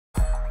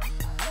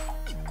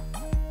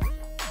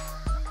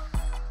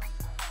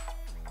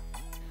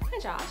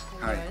Josh.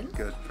 How you Hi. doing?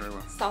 Good. Very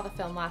well. Saw the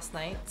film last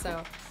night, so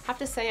I have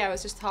to say I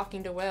was just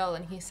talking to Will,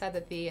 and he said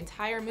that the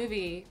entire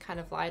movie kind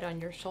of lied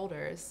on your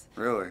shoulders.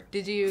 Really?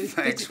 Did you?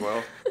 Thanks,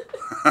 Will.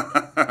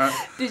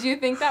 Did you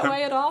think that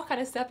way at all? Kind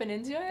of stepping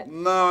into it?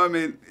 No, I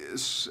mean,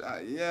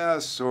 yeah,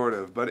 sort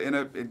of, but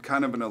in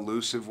kind of an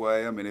elusive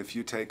way. I mean, if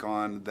you take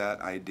on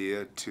that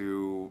idea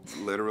too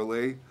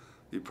literally,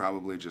 you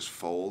probably just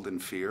fold in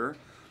fear.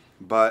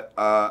 But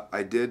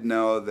I did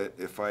know that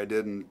if I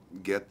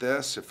didn't get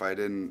this, if I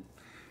didn't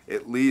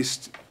at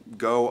least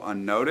go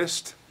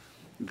unnoticed,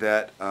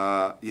 that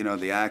you know,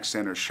 the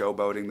accent or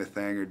showboating the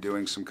thing or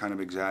doing some kind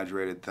of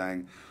exaggerated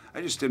thing,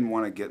 I just didn't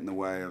want to get in the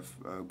way of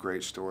a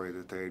great story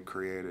that they had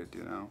created,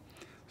 you know.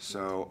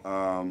 So,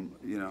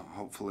 you know,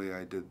 hopefully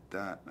I did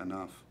that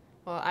enough.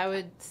 Well, I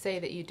would say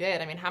that you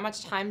did. I mean, how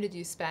much time did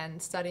you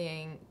spend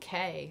studying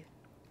Kay?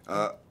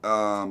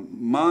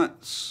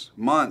 Months.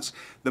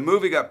 The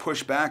movie got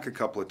pushed back a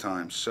couple of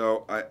times,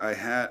 so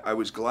I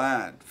was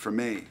glad for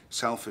me,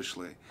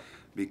 selfishly,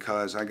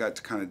 because I got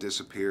to kind of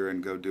disappear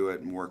and go do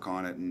it and work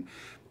on it. And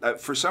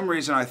for some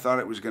reason, I thought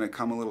it was going to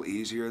come a little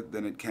easier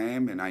than it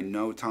came. And I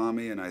know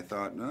Tommy, and I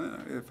thought,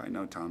 if I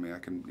know Tommy, I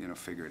can, you know,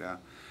 figure it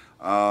out.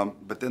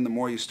 But then the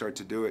more you start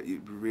to do it,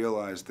 you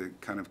realize the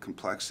kind of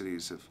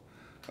complexities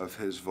of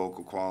his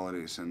vocal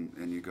qualities,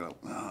 and you go,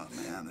 oh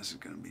man, this is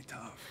going to be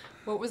tough.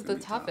 What was the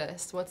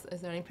toughest?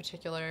 Is there any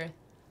particular?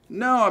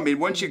 No, I mean,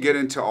 once you get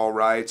into all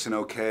rights and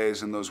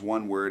okays and those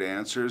one-word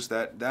answers,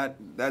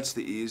 that's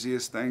the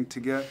easiest thing to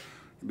get,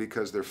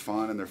 because they're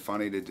fun and they're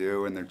funny to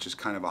do and they're just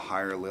kind of a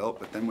higher lilt.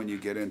 But then when you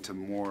get into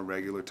more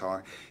regular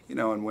talk, you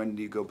know, and when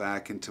you go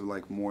back into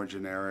like more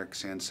generic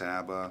San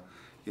Saba,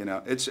 you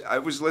know, I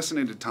was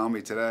listening to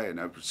Tommy today,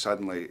 and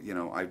suddenly, you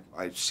know,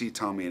 I see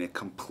Tommy in a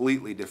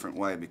completely different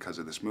way because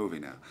of this movie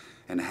now,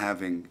 and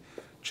having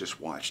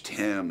just watched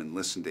him and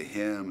listened to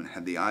him and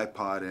had the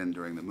iPod in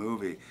during the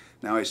movie.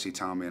 Now I see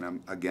Tommy and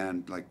I'm,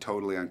 again, like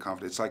totally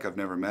uncomfortable. It's like I've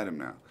never met him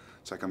now.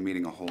 It's like I'm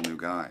meeting a whole new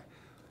guy.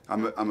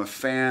 I'm a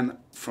fan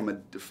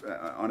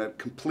on a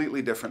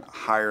completely different,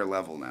 higher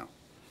level now.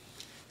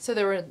 So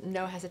there were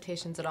no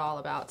hesitations at all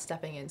about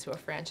stepping into a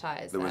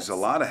franchise? There was a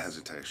lot of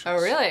hesitations. Oh,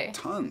 really?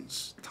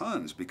 Tons,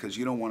 because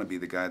you don't want to be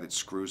the guy that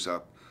screws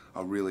up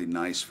a really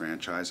nice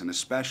franchise, and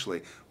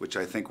especially, which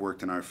I think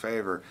worked in our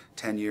favor,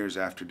 10 years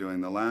after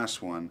doing the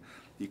last one,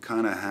 you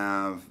kind of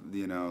have,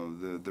 you know,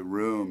 the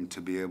room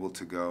to be able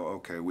to go,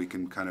 okay, we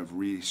can kind of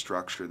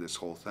restructure this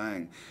whole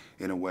thing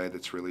in a way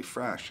that's really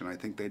fresh, and I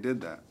think they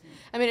did that.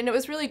 I mean, and it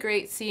was really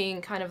great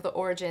seeing kind of the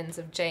origins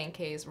of J and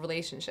K's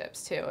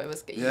relationships too. It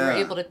was, you were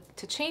able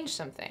to change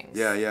some things.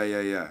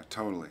 Yeah,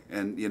 totally.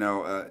 And you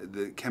know,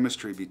 the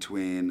chemistry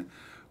between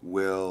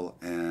Will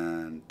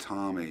and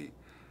Tommy,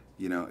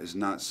 you know, is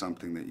not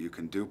something that you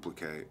can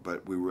duplicate,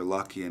 but we were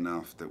lucky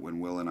enough that when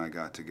Will and I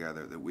got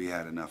together that we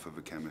had enough of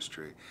a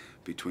chemistry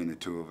between the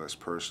two of us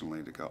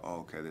personally to go,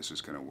 oh, okay, this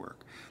is going to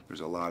work. There's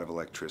a lot of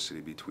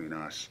electricity between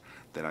us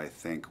that I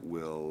think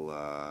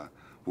will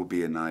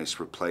be a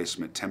nice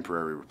replacement,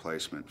 temporary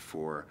replacement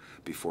for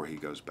before he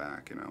goes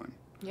back, you know.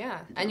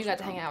 And you got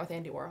to hang out with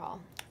Andy Warhol.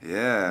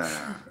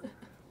 Yeah.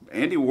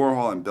 Andy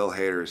Warhol and Bill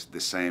Hader is the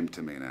same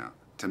to me now.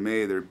 To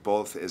me, they're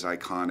both as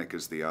iconic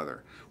as the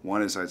other.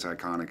 One is as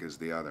iconic as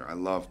the other. I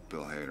love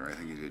Bill Hader. I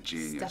think he's a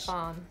genius.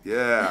 Stefan.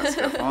 Yeah,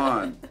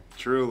 Stefan.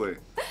 Truly.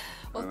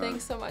 Well,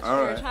 thanks so much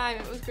for your time.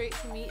 It was great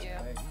to meet you.